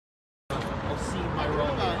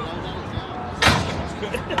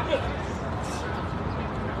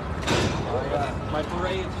My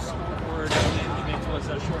parade to scoreboard management was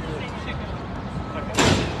a short-lived.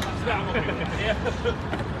 Yeah.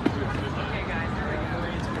 Okay, guys.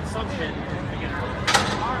 Parade's consumption.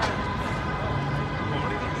 All right.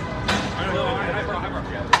 I brought.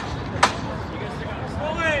 You guys stick on this.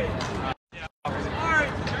 Away. Yeah. All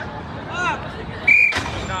right. Up.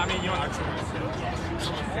 No, I mean you want to.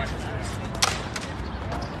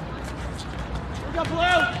 We got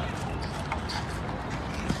blue.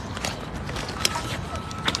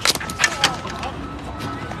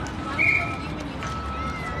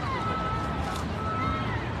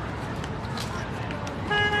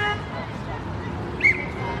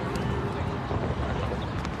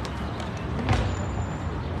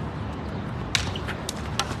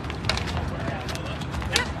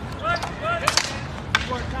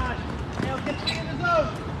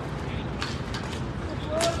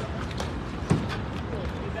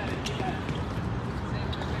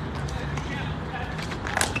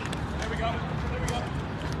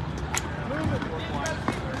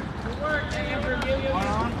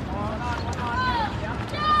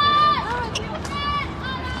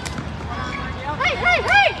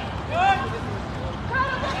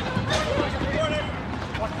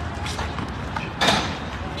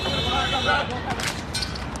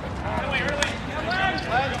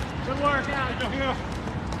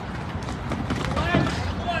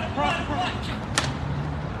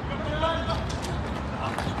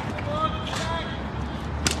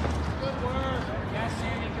 Good work. Yes,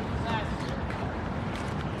 Sandy, good possess.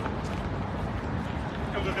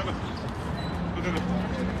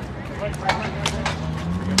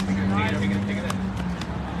 Take it.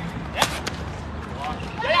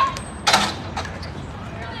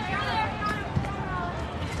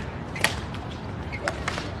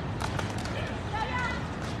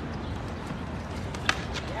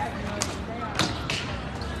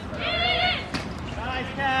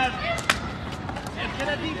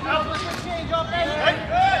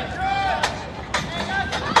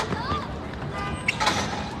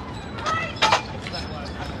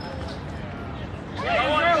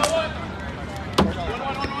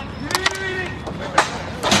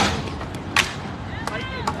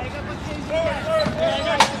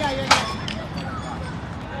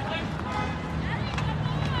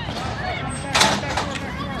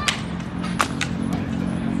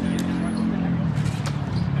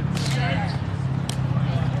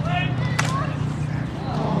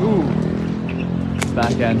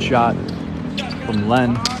 Backhand shot from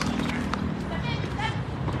Len.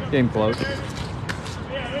 Game close.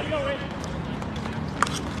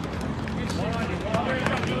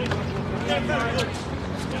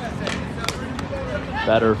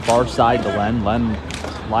 Better far side to Len. Len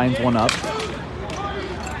lines one up.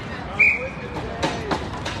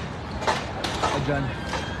 Hi, Jen.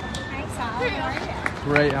 Hi, Sal. How are you?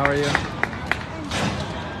 Great. How are you? All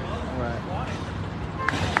right.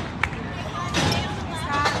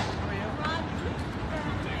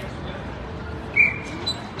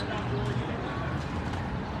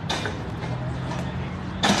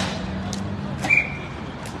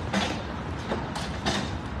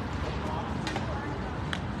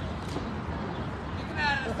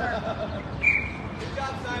 Good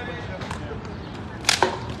job, Simon.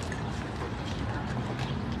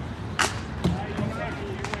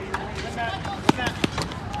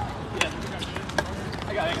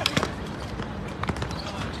 I got it.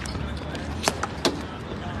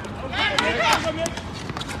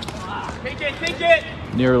 Take it.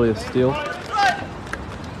 Nearly a steal.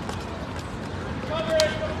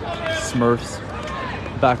 Smurfs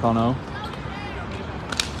back on O.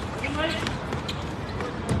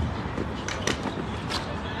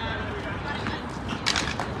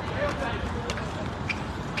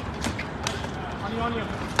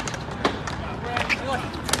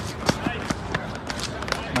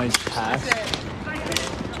 Nice pass.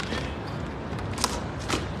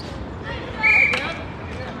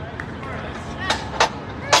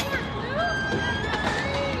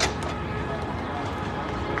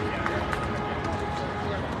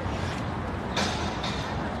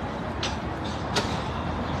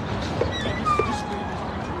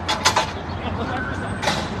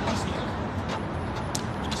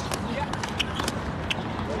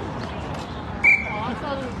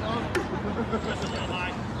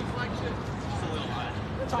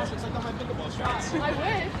 I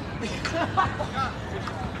wish.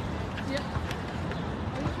 Yeah.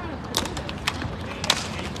 Are you trying to put it?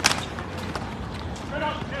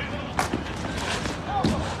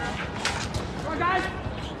 Come on, guys.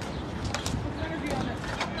 Put some energy on it.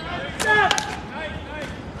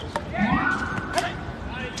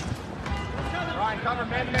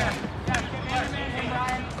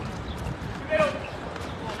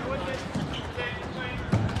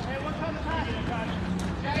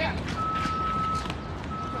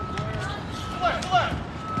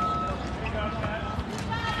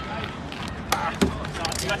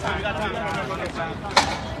 Yeah,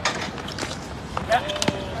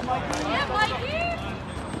 Mikey.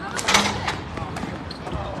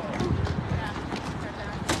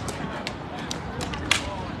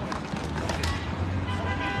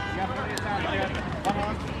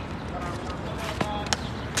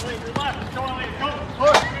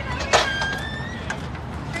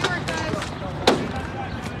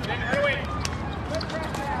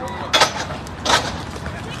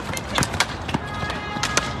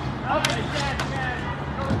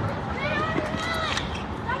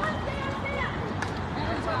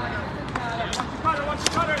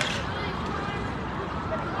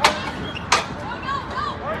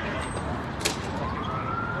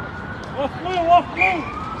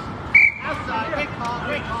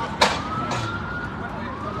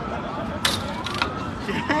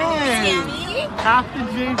 Sammy, Captain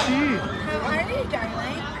JT. how are you,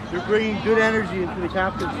 darling? You're bringing good energy into the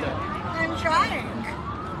captainship. I'm trying.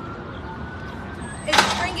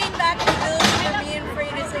 It's bringing back the ability of me and Frey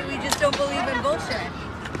to say we just don't believe in bullshit.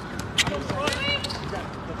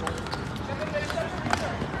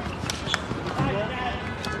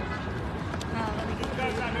 Let me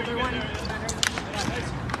get another one.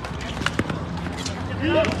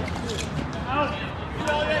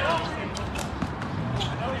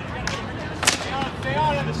 Stay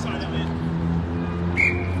on the other side of it.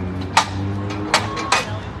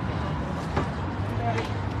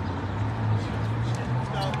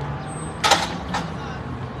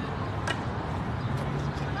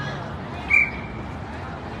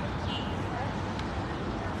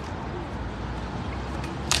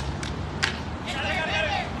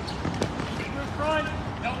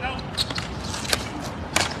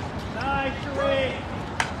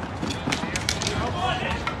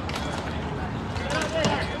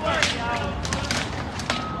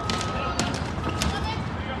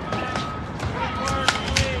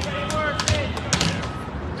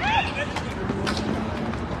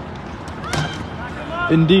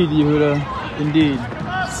 Indeed, Yehuda. Indeed.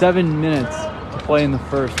 7 minutes to play in the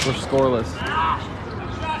first. We're scoreless.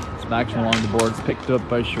 Some action along the boards picked up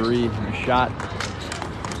by Cherie. And a shot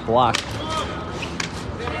blocked.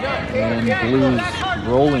 And Blues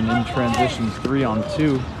rolling in transition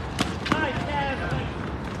 3-on-2.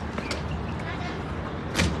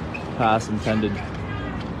 Pass intended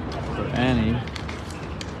for Annie.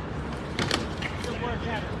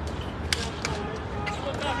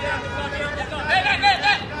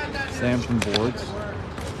 Sam from boards.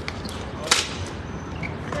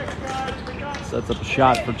 Sets up a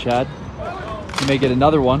shot for Chad. He may get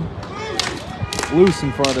another one. Loose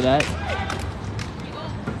in front of the net.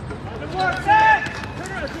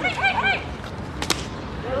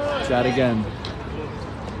 Chad again.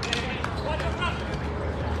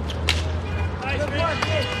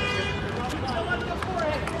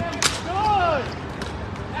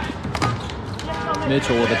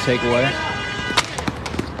 Mitchell with a takeaway.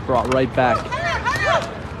 Brought right back.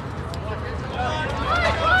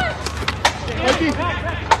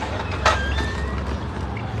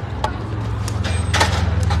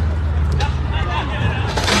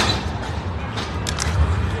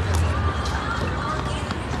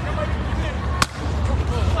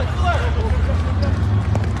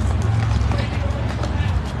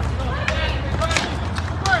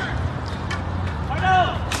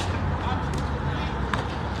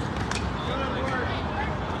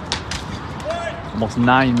 Almost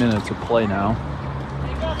 9 minutes of play now,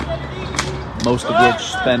 most of which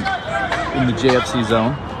spent in the JFC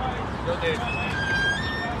zone.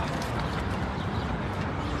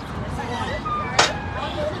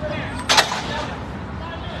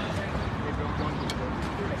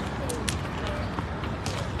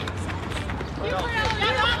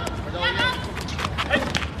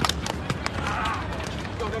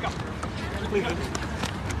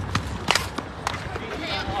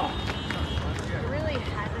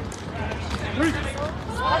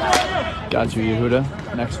 Got you,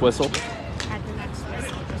 Yehuda. Next whistle. At the next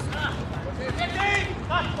whistle.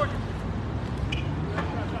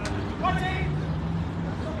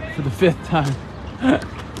 For the 5th time.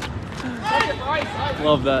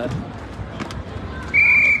 Love that.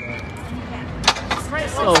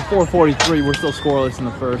 So 4:43, we're still scoreless in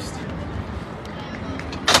the first.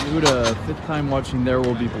 Yehuda, 5th time watching There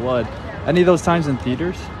Will Be Blood. Any of those times in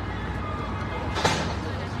theaters?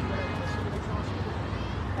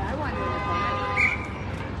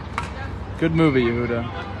 Good movie, Yehuda.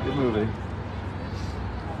 Good movie.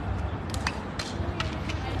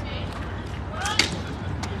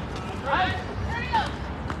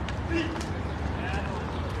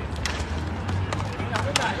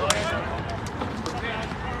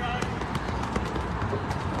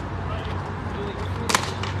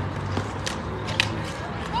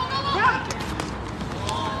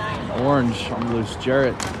 loose.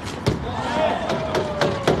 Jarrett.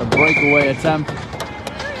 A breakaway attempt.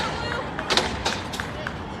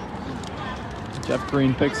 Jeff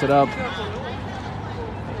Green picks it up.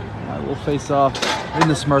 We'll face off in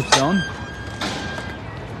the Smurf zone.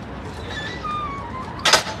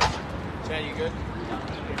 Chad, you good?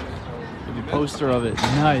 Give you a poster of it.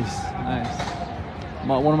 Nice, nice.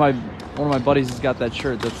 One of my buddies has got that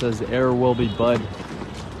shirt that says "Air Will Be Bud"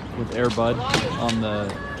 with Air Bud on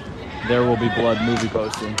the "There Will Be Blood" movie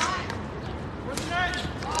poster.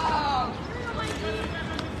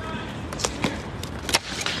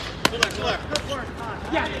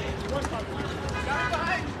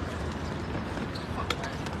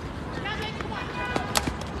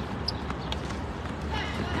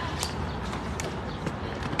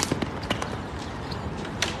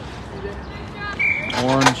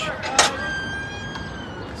 Orange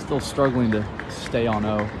still struggling to stay on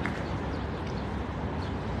O.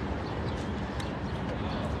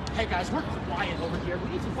 Hey guys, we're quiet over here. We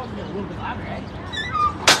need to fucking get a little bit louder, eh?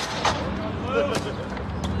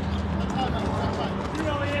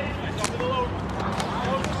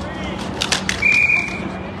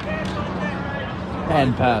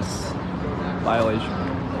 Hand pass violation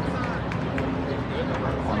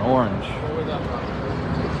on Orange.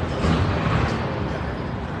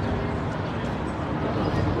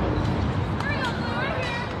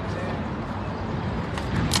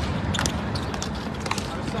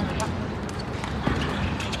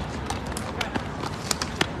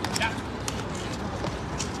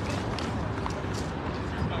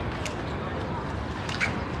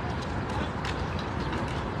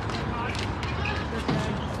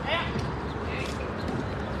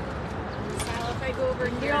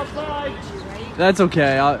 That's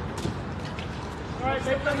okay.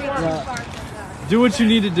 Do what you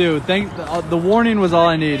need to do. The warning was all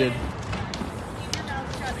I needed.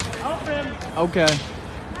 Okay.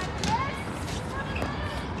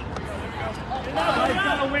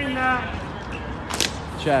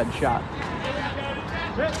 Chad shot.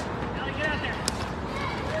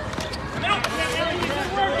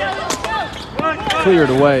 Cleared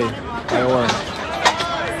away by Orange.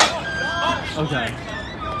 Okay.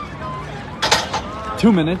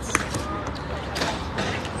 2 minutes.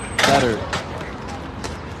 Better.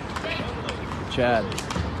 Chad.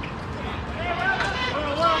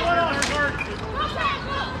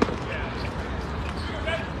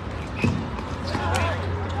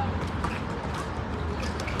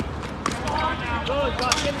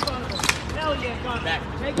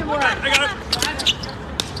 Take him right. I got it.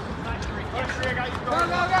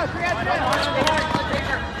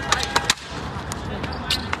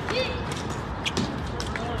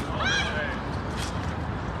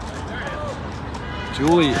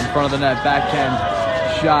 Julie in front of the net, backhand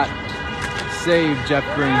shot, saved. Jeff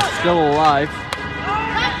Green still alive,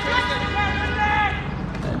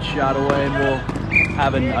 and shot away, and we'll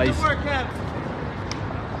have an ice.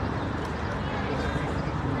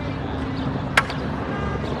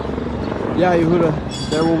 Yeah, Yehuda,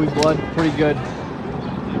 There Will Be Blood, pretty good.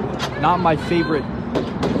 Not my favorite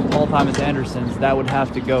all time as Anderson's. That would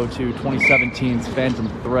have to go to 2017's Phantom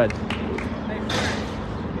Thread.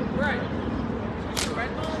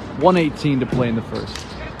 1:18 to play in the first.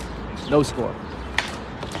 No score.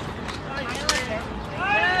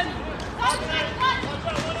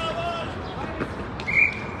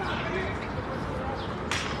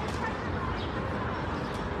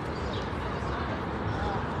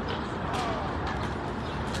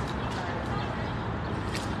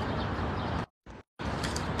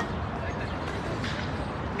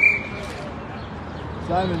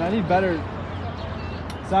 Simon, I need better.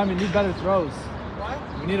 Simon, need better throws.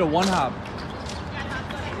 We need a one hop.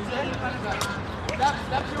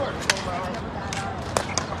 That's yours.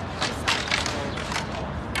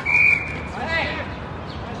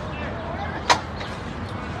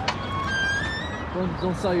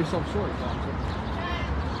 Don't sell yourself short.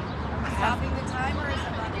 Stopping the timer is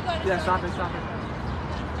about. Yeah, stop it.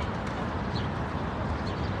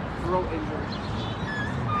 Throat injury.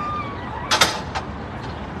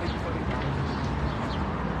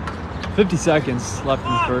 50 seconds left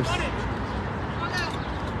in the first.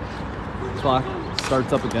 Clock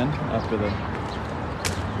starts up again after the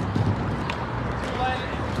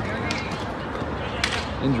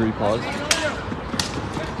injury pause.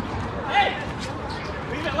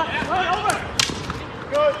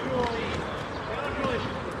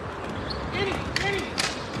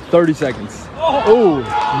 30 seconds. Oh,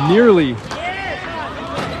 nearly.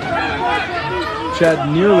 Chad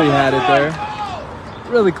nearly had it there.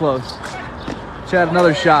 Really close. Chad,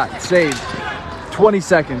 another shot. Saved. 20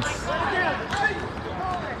 seconds.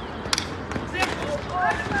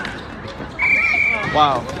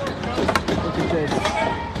 Wow. Look at this.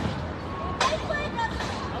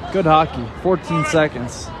 Good hockey. 14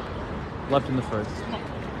 seconds left in the first.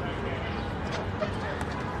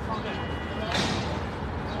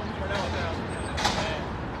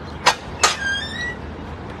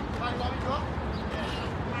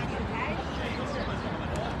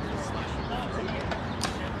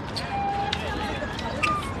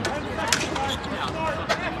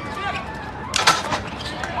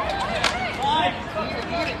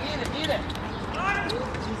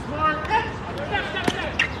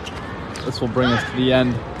 This will bring us to the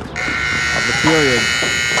end of the period.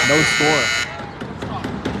 No score.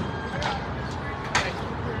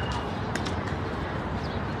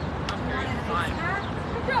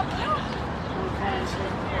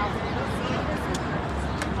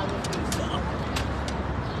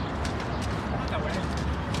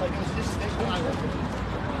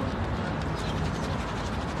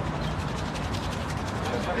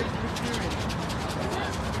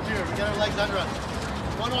 Here, we got our legs under us.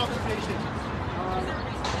 One observation.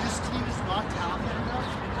 This team is not talented enough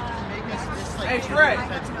to make us this like. Hey, Fred.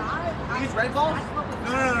 These red balls?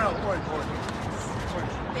 No. Orange.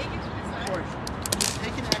 Just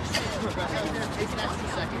take an extra. Take an extra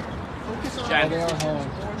second. Focus on Chad. more than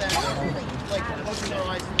like closing our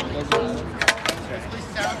eyes. Please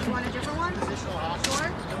sound. You want a different one? Positional hockey. Sure.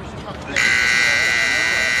 And we should talk about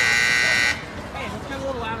Hey, let's get a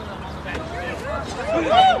little louder than on the bench.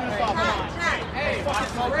 Hey,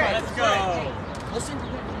 Let's go. listen.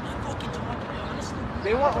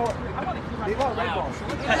 They want red balls.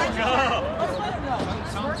 Let's go.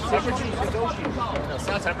 Temperature negotiated. No, it's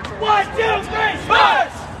not temperature. 1, 2, 3,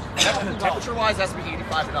 Smurfs! Temperature wise, has to be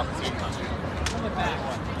 85 and up. It's 85.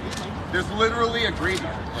 There's literally a green.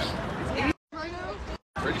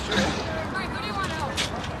 Pretty sure.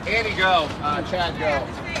 Annie, go. Chad, go.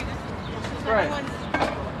 Right.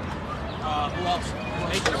 Who else?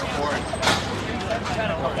 Make sure Ford.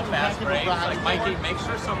 Had a couple fast breaks. Like Mikey, make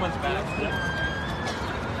sure someone's back.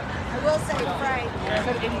 I will say Friday. I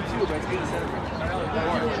said 82, but it's 87.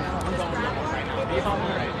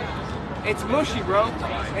 It's mushy, bro.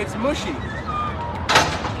 It's mushy. You know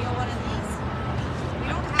one of these? We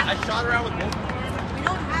don't have. I shot around with both. We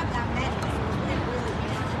don't have that many.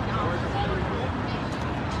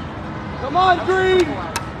 So Come on, Green!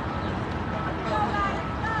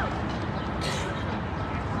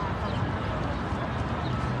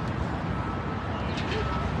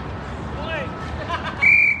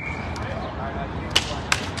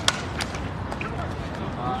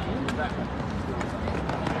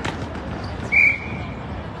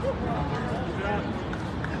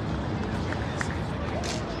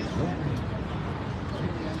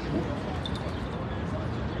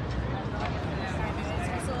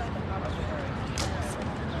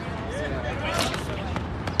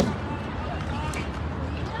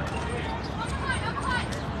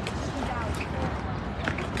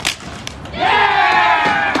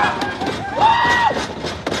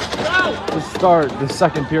 To start the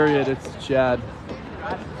second period, it's Chad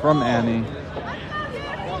from Annie.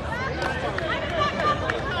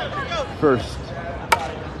 First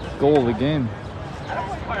goal of the game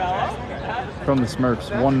from the Smurfs,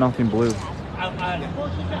 1-0 blue.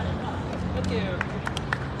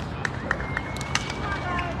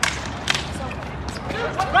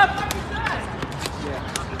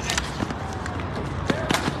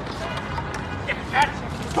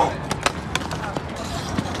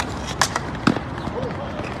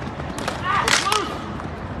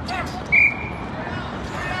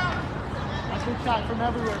 Shot from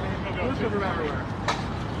everywhere, man. Looping from everywhere.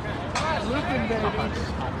 Looping, baby.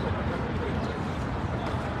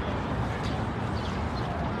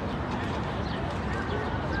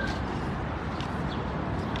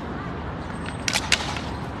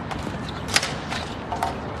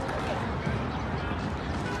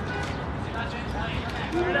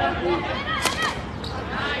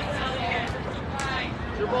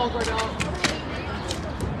 Your ball's right now.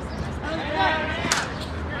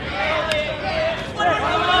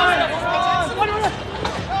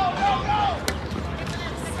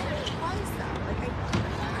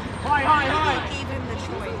 I gave him the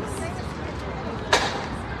choice.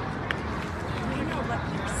 I know,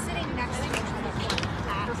 but you're sitting next to each other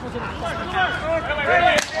for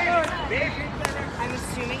I'm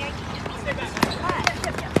assuming I can't.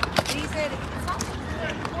 But he said it's not.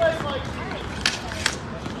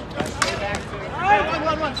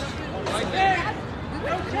 Run.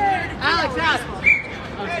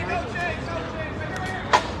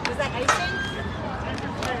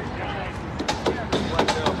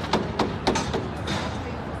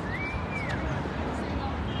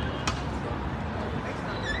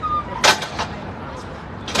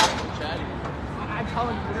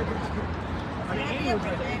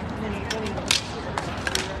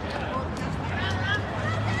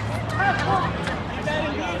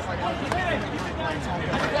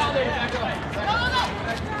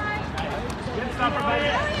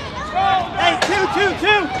 Hey,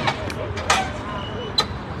 2-2-2!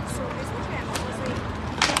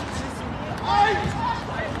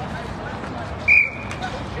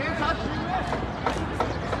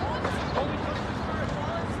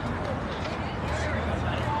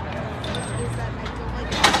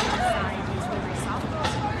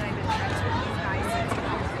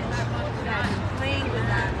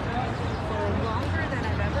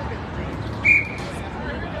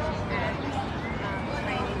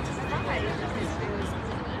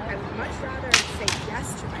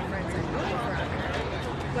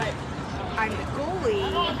 I'm the goalie,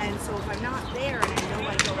 and so if I'm not there and I know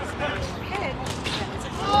I go to hit, then it's a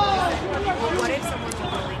goal. Well, what if someone's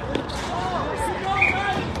really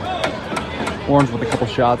Orange with a couple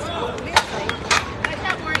shots.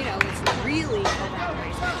 it's really a lot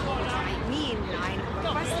nice. I mean, when I'm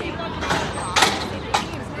requesting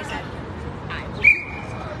games, I said, I will do it.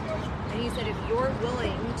 And he said, if you're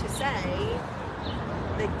willing to say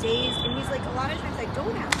the days, and he's like, a lot of times I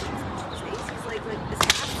don't have things on Tuesdays. He's like this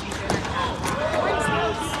past season I had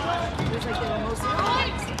Wednesdays. It was like the most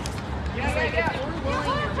Wednesdays. He's like, if you're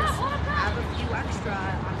willing to just have a few extra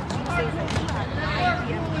on the Tuesdays that you have 9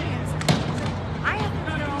 p.m. games, I have to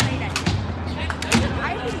be there all night anyway. I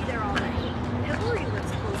have to be there all night. Hillary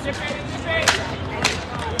lives close to me. And I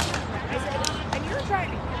said, and you're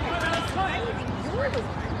driving. If anything, you're the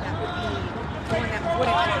one that would be the one that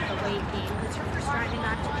wouldn't want the late game because you're first driving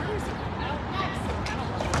back to Jersey.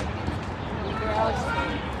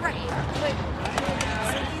 Right. But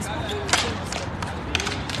so he's hoping to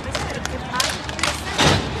I said, if I could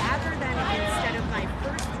rather than instead of my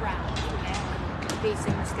first round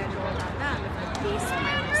basing the schedule around them, if I base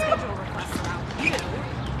my schedule requests around you,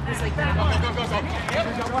 it's like that.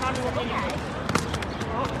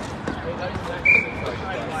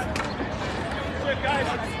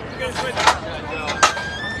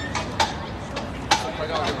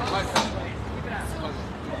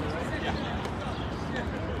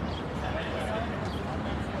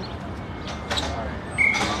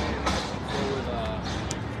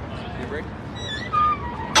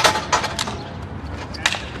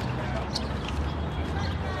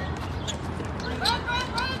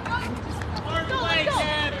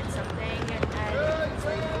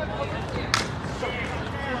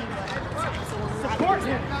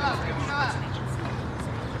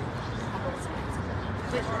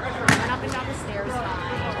 Went up and down the stairs.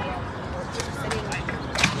 Sitting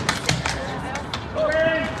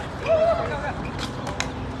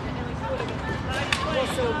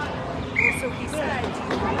so he said, do you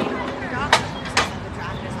want me to go to the doctor? The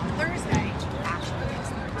draft is on Thursday. Actually, it's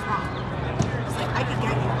wrong. It's like, I could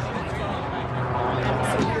get you.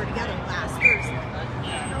 So we were together last Thursday.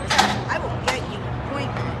 I will get you an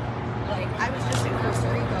appointment. Like, I was just in Costa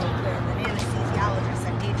Rica with an anesthesiologist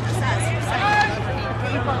at HSS who said,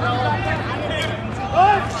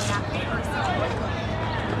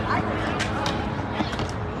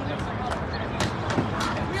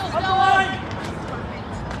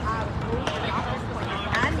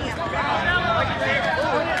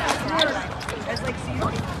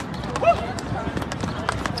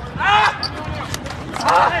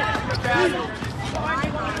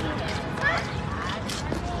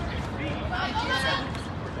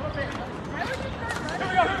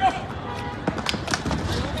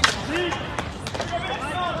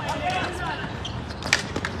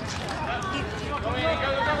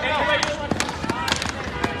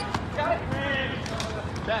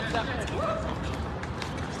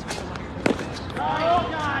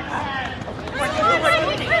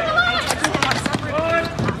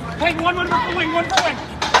 Hey, one for win. Back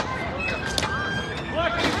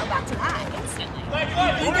to that instantly.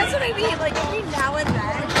 That's what I mean. Like every now and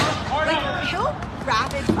then, like he'll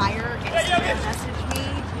rapid fire Instagram message me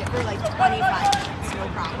for like 25 minutes, no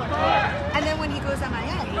problem. And then when he goes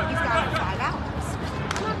MIA, he's gone for 5 hours.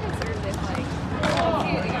 I'm not concerned if like.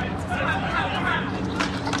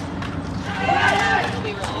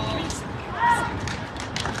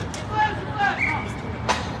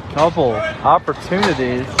 Couple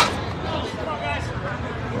opportunities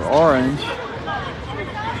for Orange.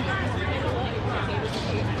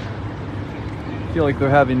 I feel like they're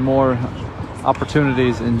having more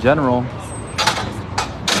opportunities in general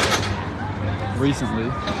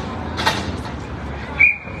recently.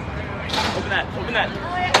 Open that.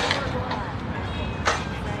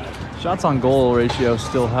 Shots on goal ratio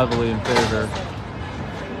still heavily in favor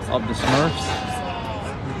of the Smurfs.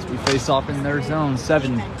 We face off in their zone.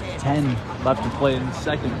 7:10 left to play in the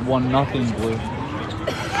second. 1-0 Blue.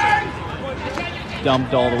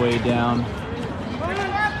 Dumped all the way down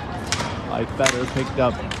by Fetter, picked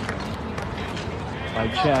up by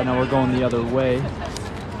Chad. Now we're going the other way.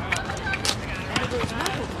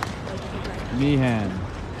 Meehan.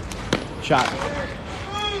 Shot.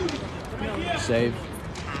 Save.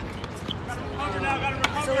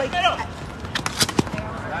 So like,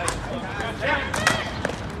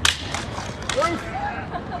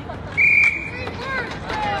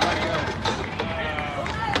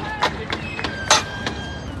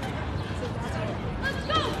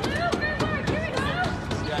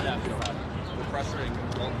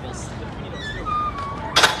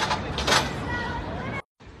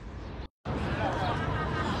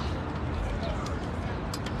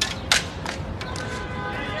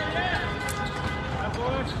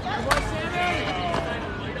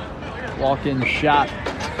 Walk-in shot.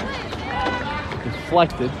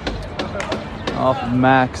 Deflected off of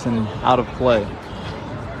Max and out of play.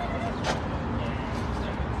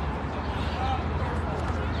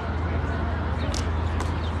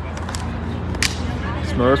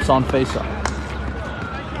 Smurfs on face-off.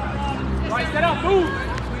 Set up, move!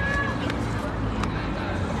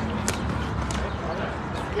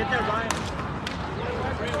 Get there, Ryan.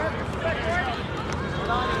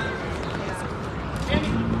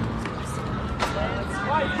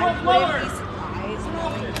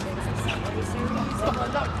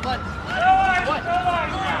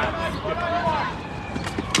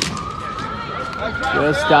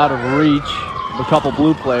 Just out of reach of a couple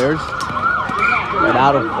blue players. And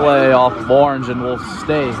out of play off of orange and will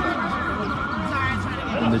stay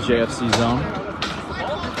in the JFC zone.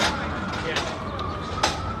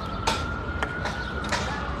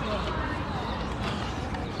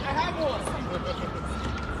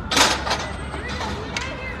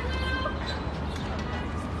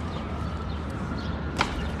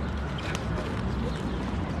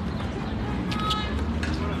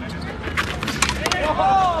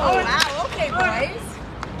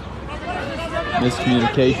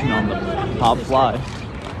 Miscommunication on the pop fly.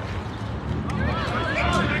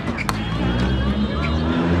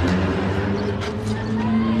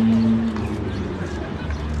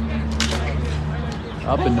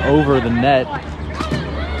 Up and over the net.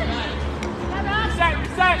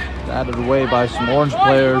 Batted away by some orange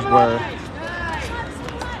players where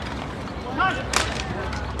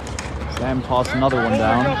Sam tossed another one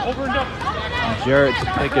down. And Jarrett to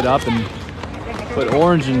pick it up and put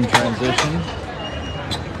orange in transition.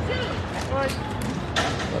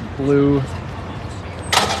 Blue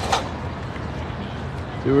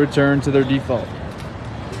to return to their default.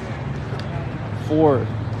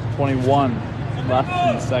 4:21 left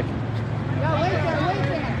in the second.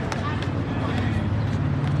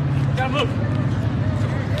 Gotta move.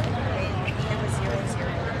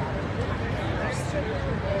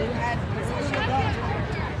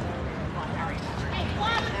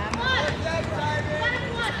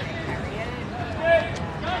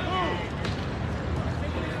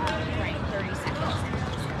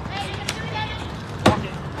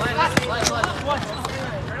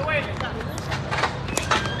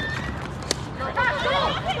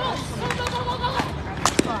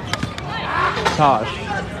 Tosh,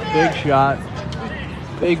 big shot,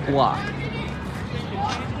 big block.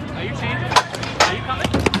 Are you changing? Are you coming?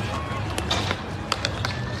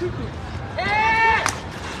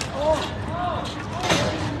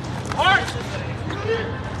 Hard!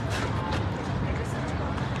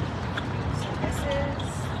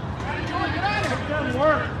 Good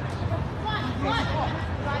work.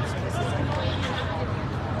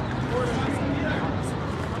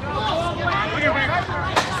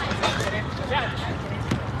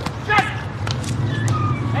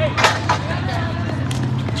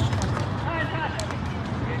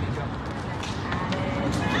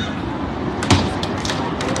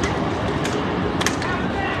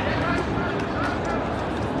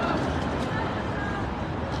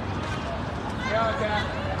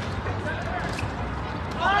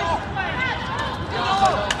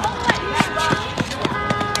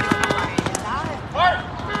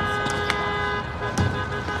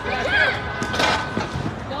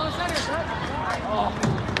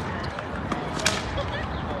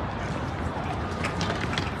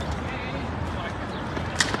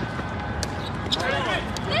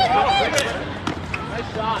 Nice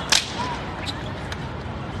shot.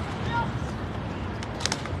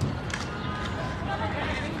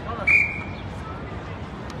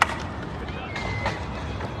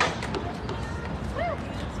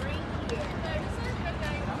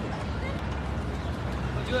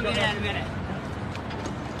 Do a minute in a minute.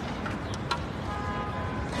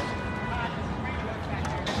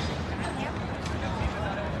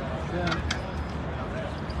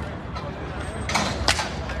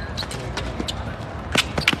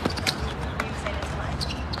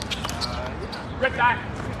 Rick back.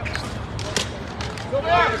 Go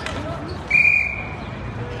back.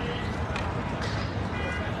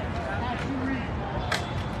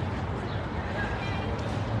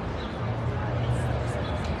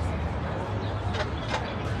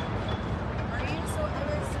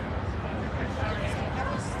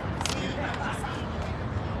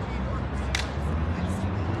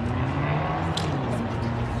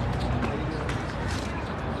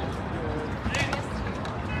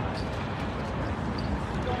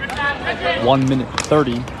 Minute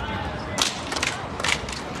 1:30.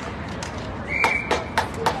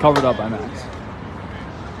 Covered up by Max.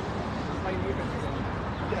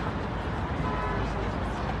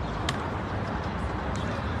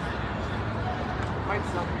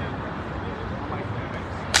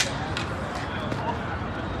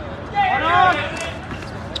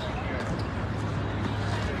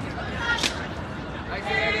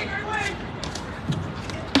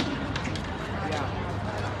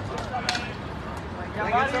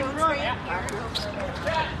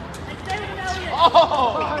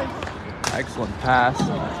 Excellent pass.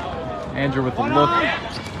 Andrew with a look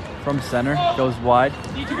from center, goes wide.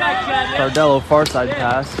 Cardello far side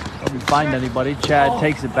pass. Doesn't find anybody. Chad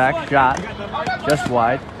takes it back, shot just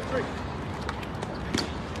wide.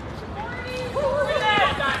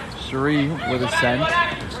 Cherie with a send.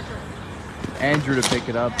 Andrew to pick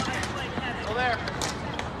it up.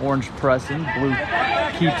 Orange pressing, blue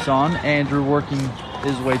keeps on. Andrew working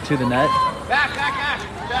his way to the net.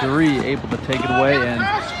 Cherie able to take it away and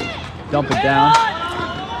dump it down.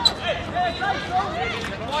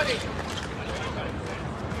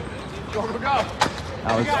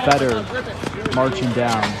 Now it's Fetter marching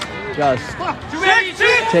down, just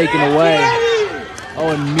taken away. Oh,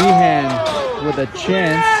 and Meehan with a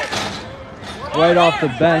chance right off the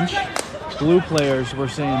bench. Blue players were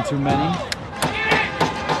saying too many.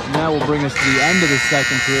 And that will bring us to the end of the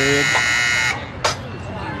second period,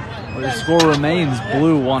 where the score remains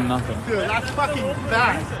blue 1-0. Dude, that's fucking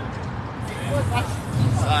bad.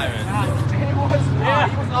 Simon. He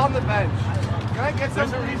was on the bench. Can I get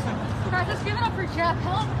some reason? Guys, let's give it up for Jeff.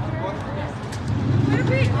 Help. Would it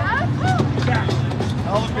be Jeff?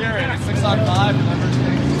 Hell of a period. 6 on 5.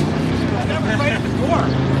 I never played it before.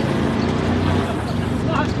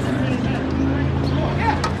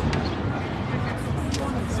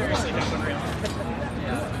 Seriously, that one real.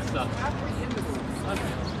 Yeah, stuff.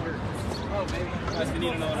 Oh, maybe. Guys, we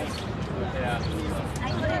need another one. Yeah.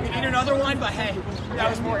 We need another one, but hey, that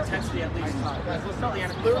was more intensity at least.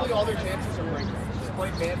 Literally all their chances are like just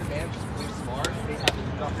play man to man, just play smart. They have to do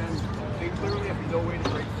nothing. They literally have no way to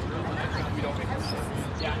break through if we don't make a mistake.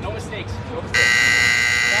 Yeah, no mistakes. No mistakes.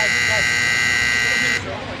 Guys,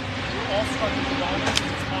 we're all struggling with ball.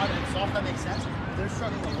 It's hard and soft. That makes sense. They're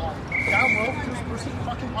struggling a lot. Down low, we're seeing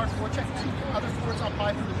fucking hard forecheck. 2 other forwards on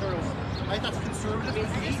 5 for the turnover. Right, that's conservative. If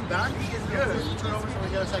we get back, he is good. Turnovers, and we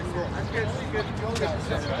get a second goal. That's good. Good. Go, guys.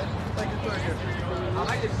 That's right. Like the third here.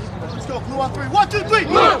 Let's go. Blue on 3. 1, 2, 3.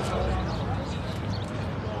 Move!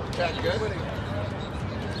 Chad, you good?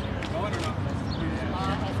 All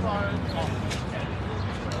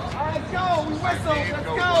right, let's go. We whistle. Let's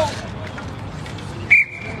go.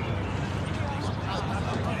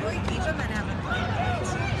 Teach them and have them play.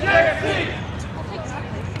 JFC!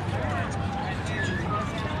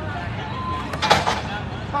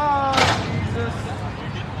 Oh, Jesus.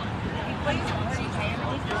 He plays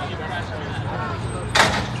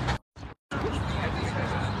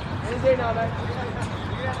Any day now, man.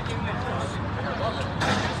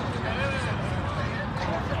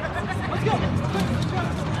 Let's go.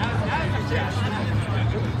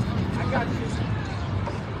 I got you.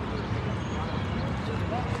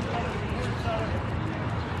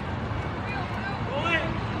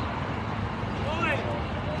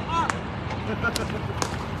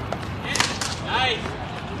 Nice.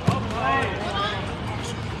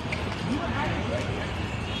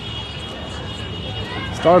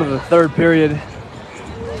 Start of the third period.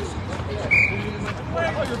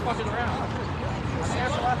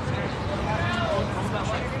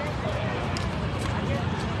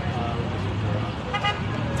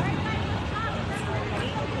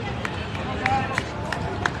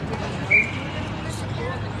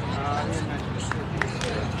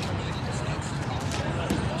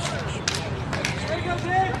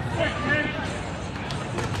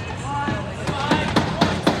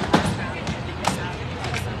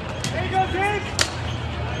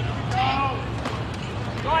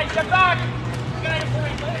 Get back! Get it,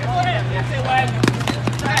 that's it, Wes.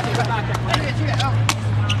 Get back.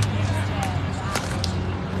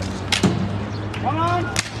 Come on!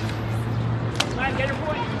 Man, get your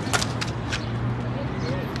point.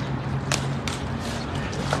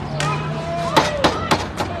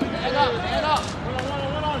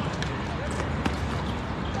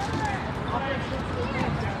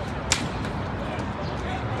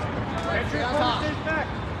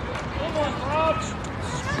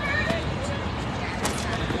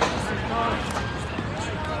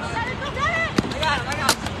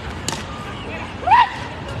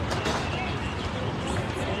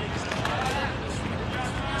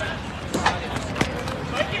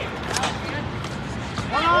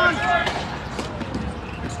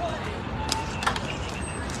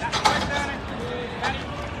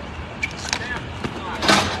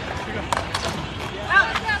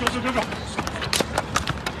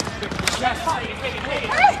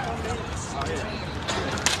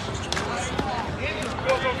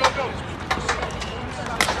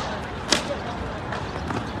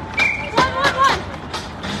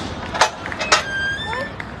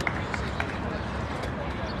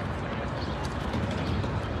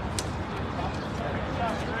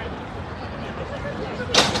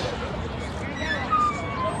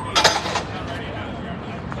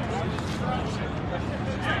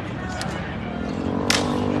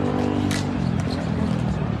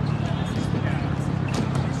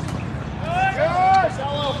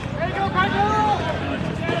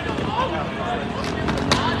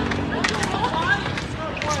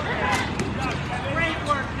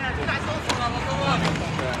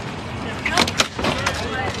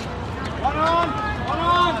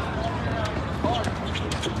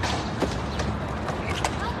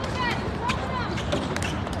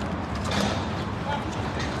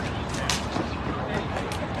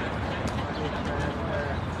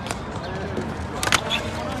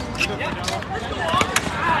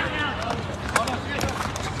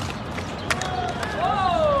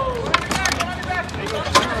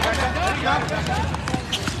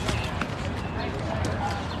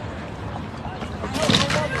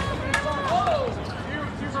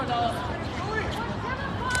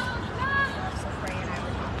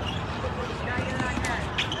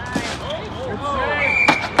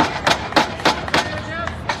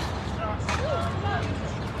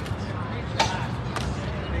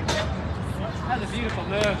 That's a beautiful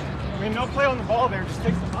move. I mean, no play on the ball there, just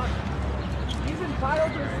takes the punt. He's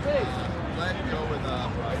entitled to his space. Let him go with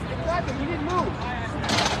Bryce. Exactly, he didn't move.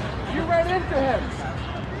 You ran into him.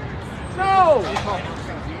 No!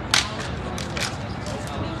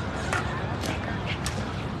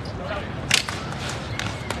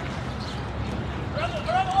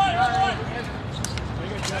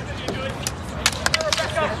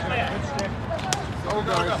 Oh,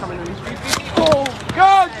 God, coming in. Oh,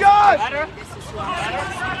 God, God! Better?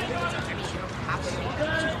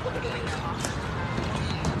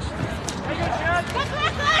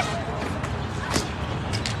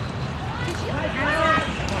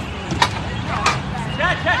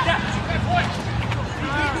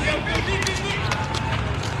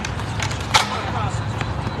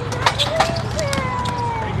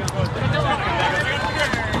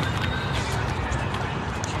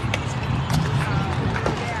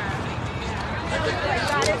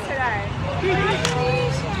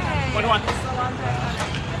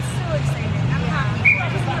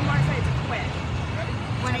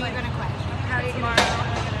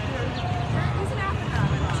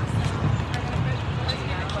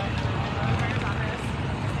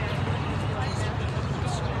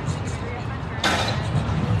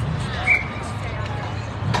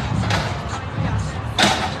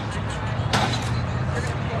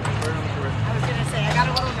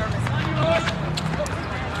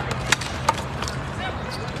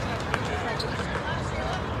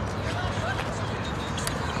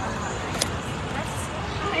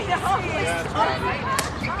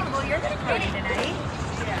 Well, you're going to party tonight.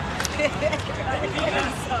 Yeah.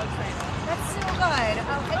 That's so good.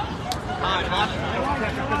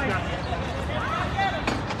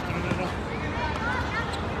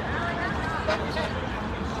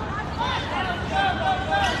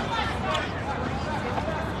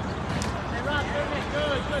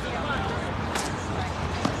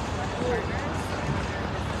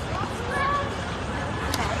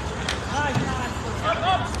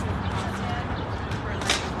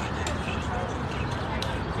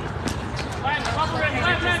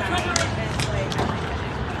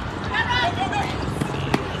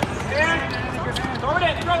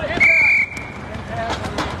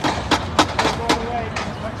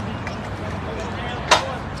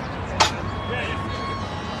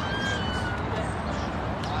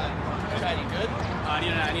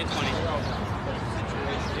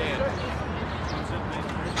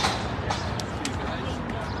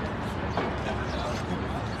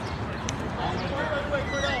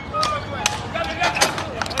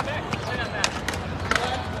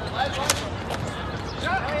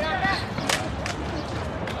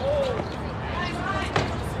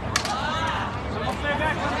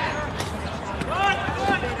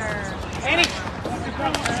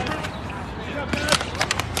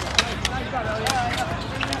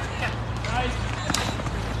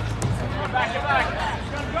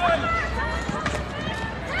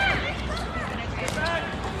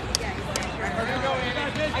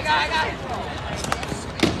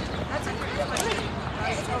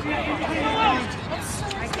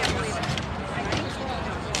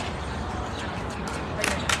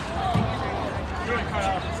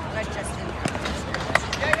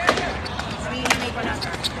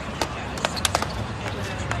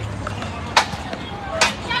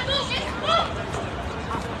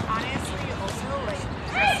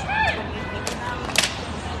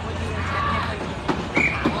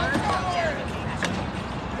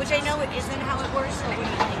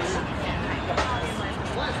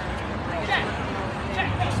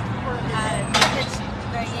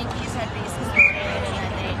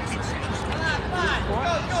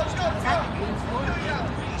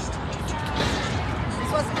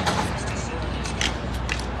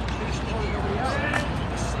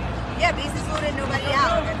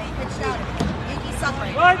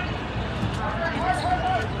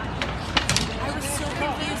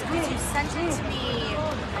 sent it to me.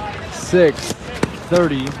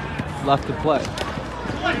 6:30 left to play.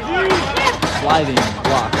 Sliding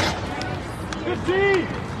block.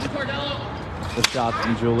 The shot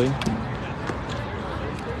from Julie.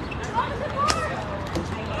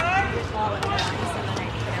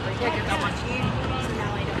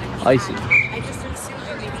 Icy. I just assumed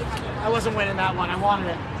you maybe had I wasn't winning that one. I wanted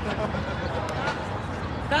it.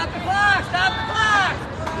 Stop the clock! Stop the clock!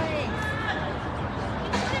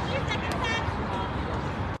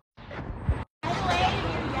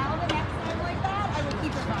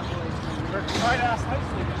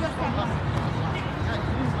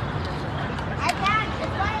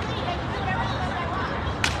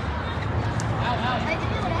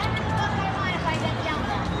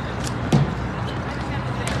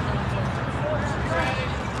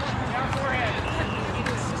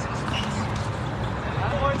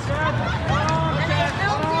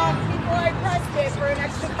 Before I pressed it for an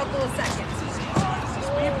extra couple of seconds.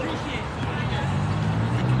 We appreciate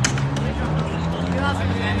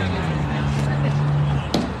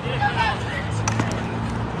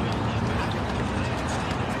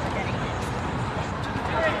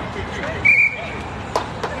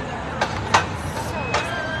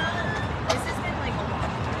This has been like a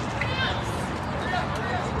long time.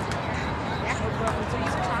 So you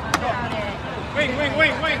were talking about it.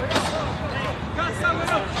 Wing. Got something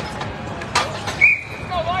up. Let's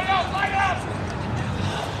go, light up.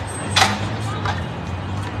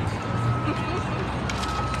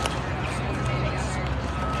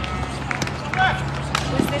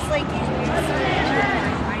 Was this like you?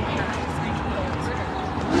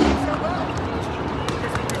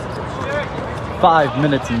 5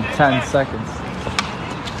 minutes and 10 seconds.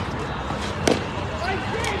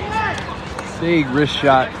 Big wrist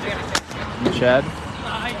shot from Chad. I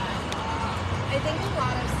think a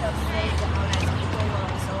lot of stuff slows down as people will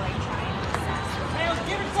also like try and assess.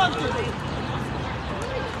 Give it something.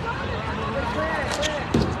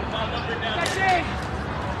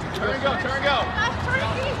 Turn and go.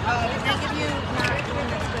 They give you not even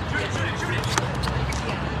that's good.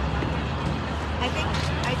 Yeah.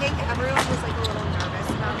 I think everyone was like a little nervous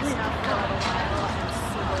about this stuff for a little while, and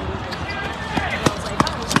slowly everyone's like,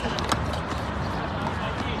 oh,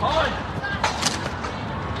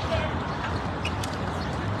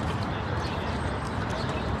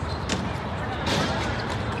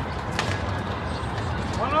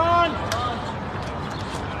 One on.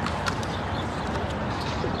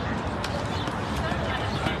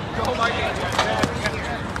 Go, Mikey.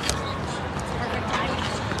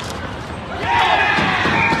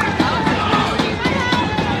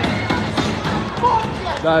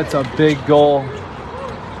 That's a big goal.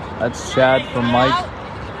 That's Chad from Mike.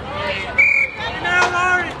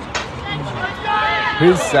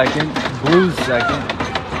 His second. Blues second.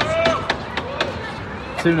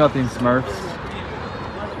 2-0 Smurfs.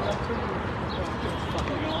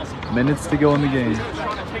 Minutes to go in the game.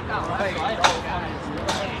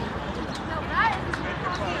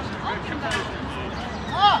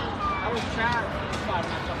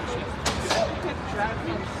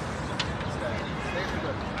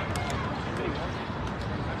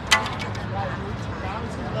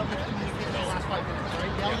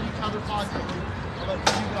 Yelling each other positively about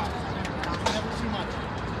who you got. You never see much.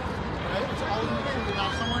 Right? It's always make sure you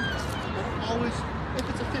have someone. But always, if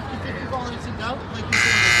it's a 50-50 ball and it's in doubt, like you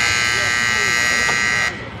said,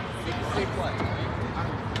 Big play.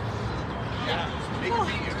 Yeah. Make it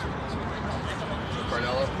beat you.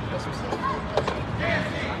 Carnello, that's what's up.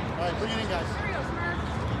 Alright, bring it in, guys.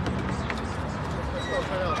 Let's go,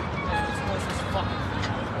 Carnello. Let's close this fucking.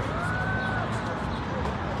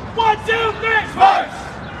 1, 2, 3, Smurfs!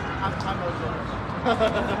 I'm over.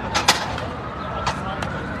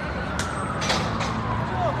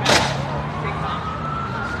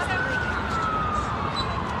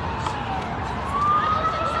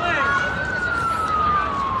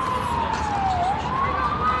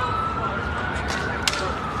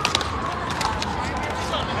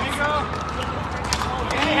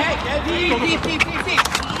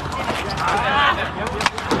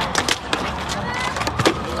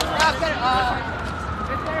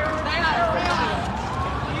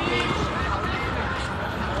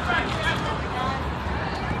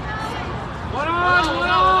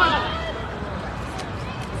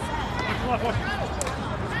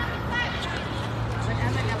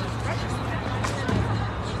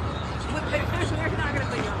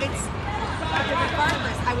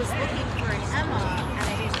 Regardless, I was looking for an Emma, and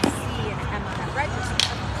I didn't see an Emma that registered.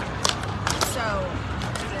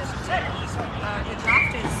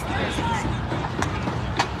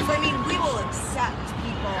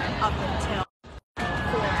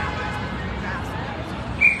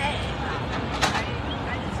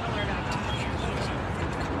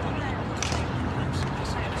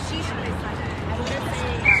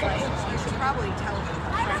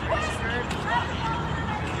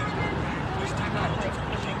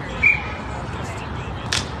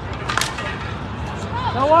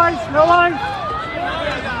 No ice, no ice.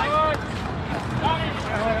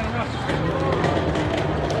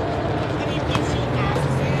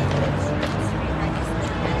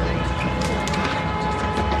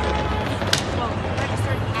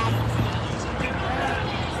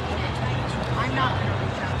 I'm not going to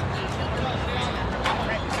reach out to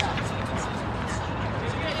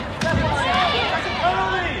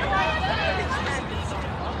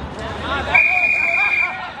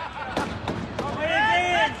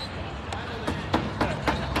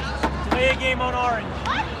Play a game on orange.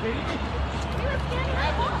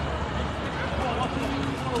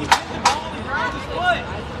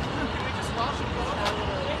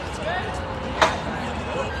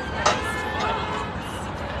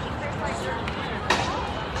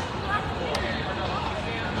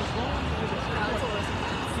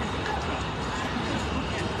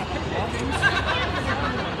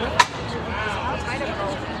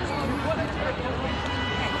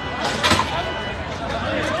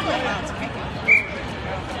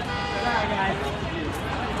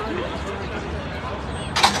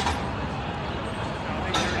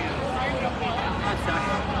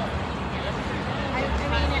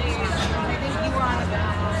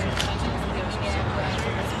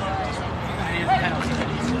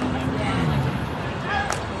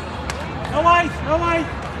 No ice, no ice.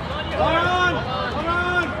 Hold on, hold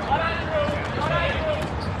on.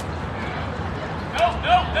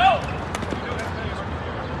 No.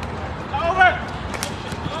 Over.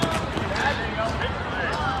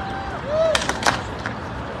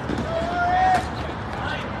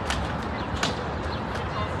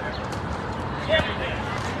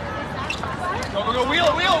 Go, wheel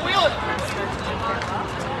it.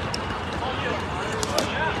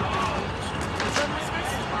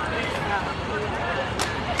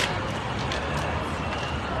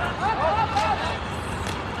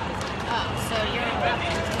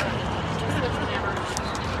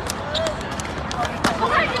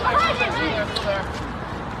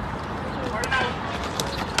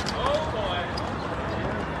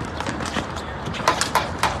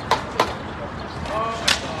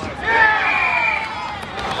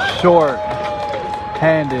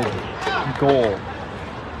 Short-handed goal.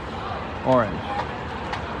 Orange.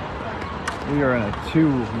 We are in a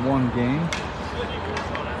 2-1 game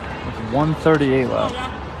with 1:38 left.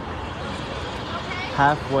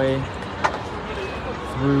 Halfway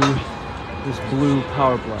through this blue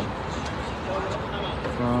power play.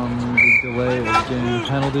 From the delay, we're getting a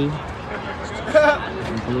penalty.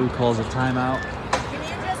 And blue calls a timeout. Can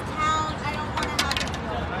you just count? I don't want to have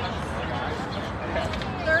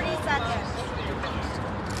it. 30 seconds.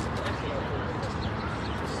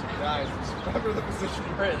 Guys, just remember the position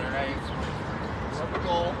you're in, alright? Run the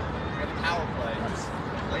goal, we have a power play. Just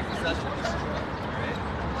play possession of this drill, alright?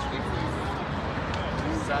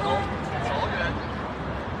 Settle, it's all good.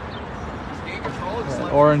 Just gain control. Just The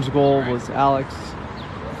let orange goal was Alex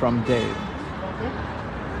from Dave.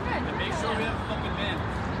 and make sure we have a fucking man.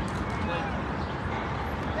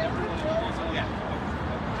 Yeah.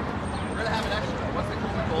 We're gonna have an extra. Once they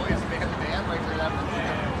call the goalie, it's man to man, like we're gonna have the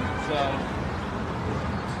man. So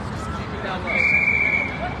just keep it down low.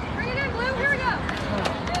 Bring it in, Blue. Here we go.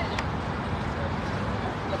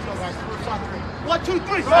 Let's go, guys. First on 3. 1, 2,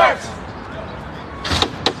 3, Smurfs.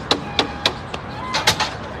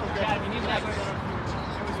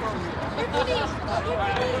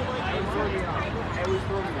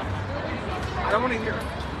 I don't want to hear it.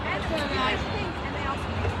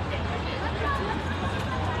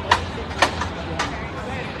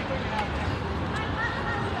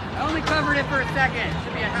 I only covered it for a second.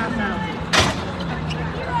 Should be a half penalty.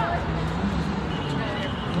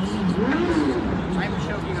 I'm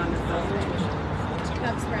choking on this.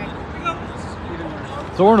 That's right.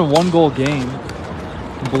 So we're in a 1-goal game.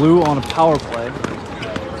 Blue on a power play.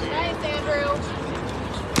 Nice, Andrew.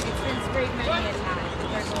 It's been straight many a time.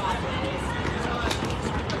 There's a lot of ways.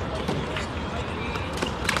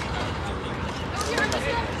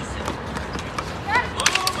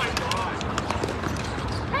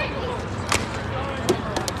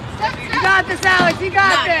 You got this, Alex. You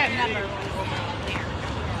got this. Number.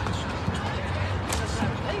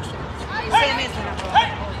 Sam is the number.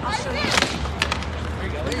 I'll show you.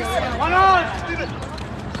 One on.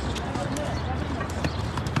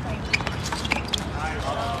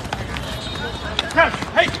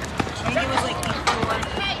 Hey. Andy was like before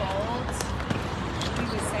gold. He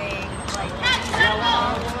was saying like 9.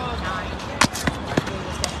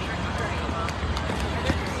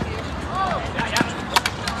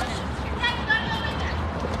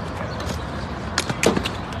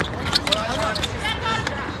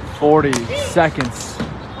 40 seconds.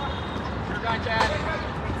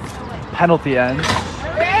 Penalty ends.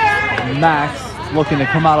 Max looking to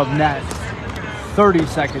come out of net. 30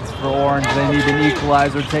 seconds for Orange. They need an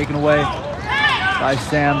equalizer taken away by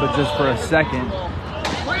Sam, but just for a second.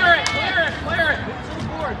 Clear it, clear it, clear it.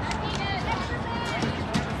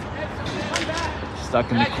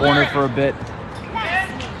 Stuck in the corner for a bit.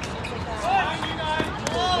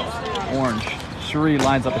 Orange. Cherie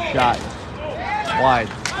lines up a shot. Wide.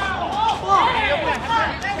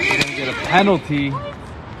 They're gonna get a penalty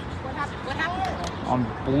on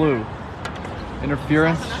blue.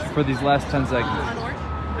 Interference for these last 10 seconds.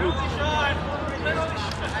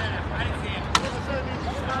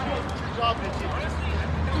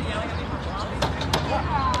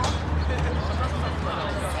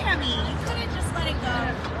 Sammy, you couldn't just let it go.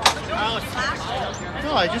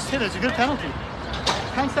 No, I just hit it. It's a good penalty.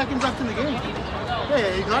 10 seconds left in the game.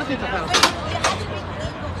 Yeah, you gotta take the penalty.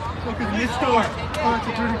 Because Mitch scored. Oh, it's a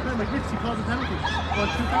dirty play. Like Mitch, he calls a penalty. Well,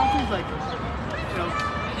 2 penalties, like, you know.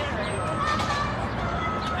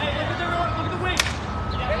 Hey, look at the wing.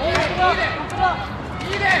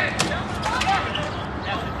 Eat it.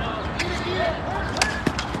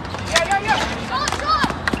 Yeah.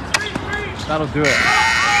 That'll do it.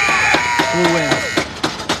 Blue wins.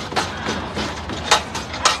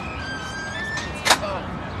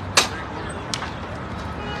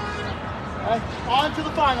 On to the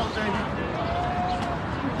finals, baby.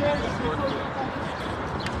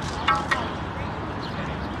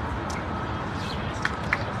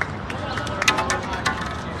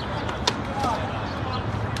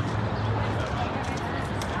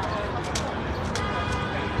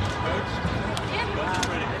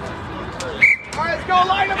 All right, let's go.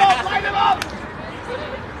 Line him up. Line him up.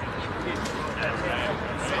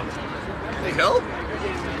 Hey, help?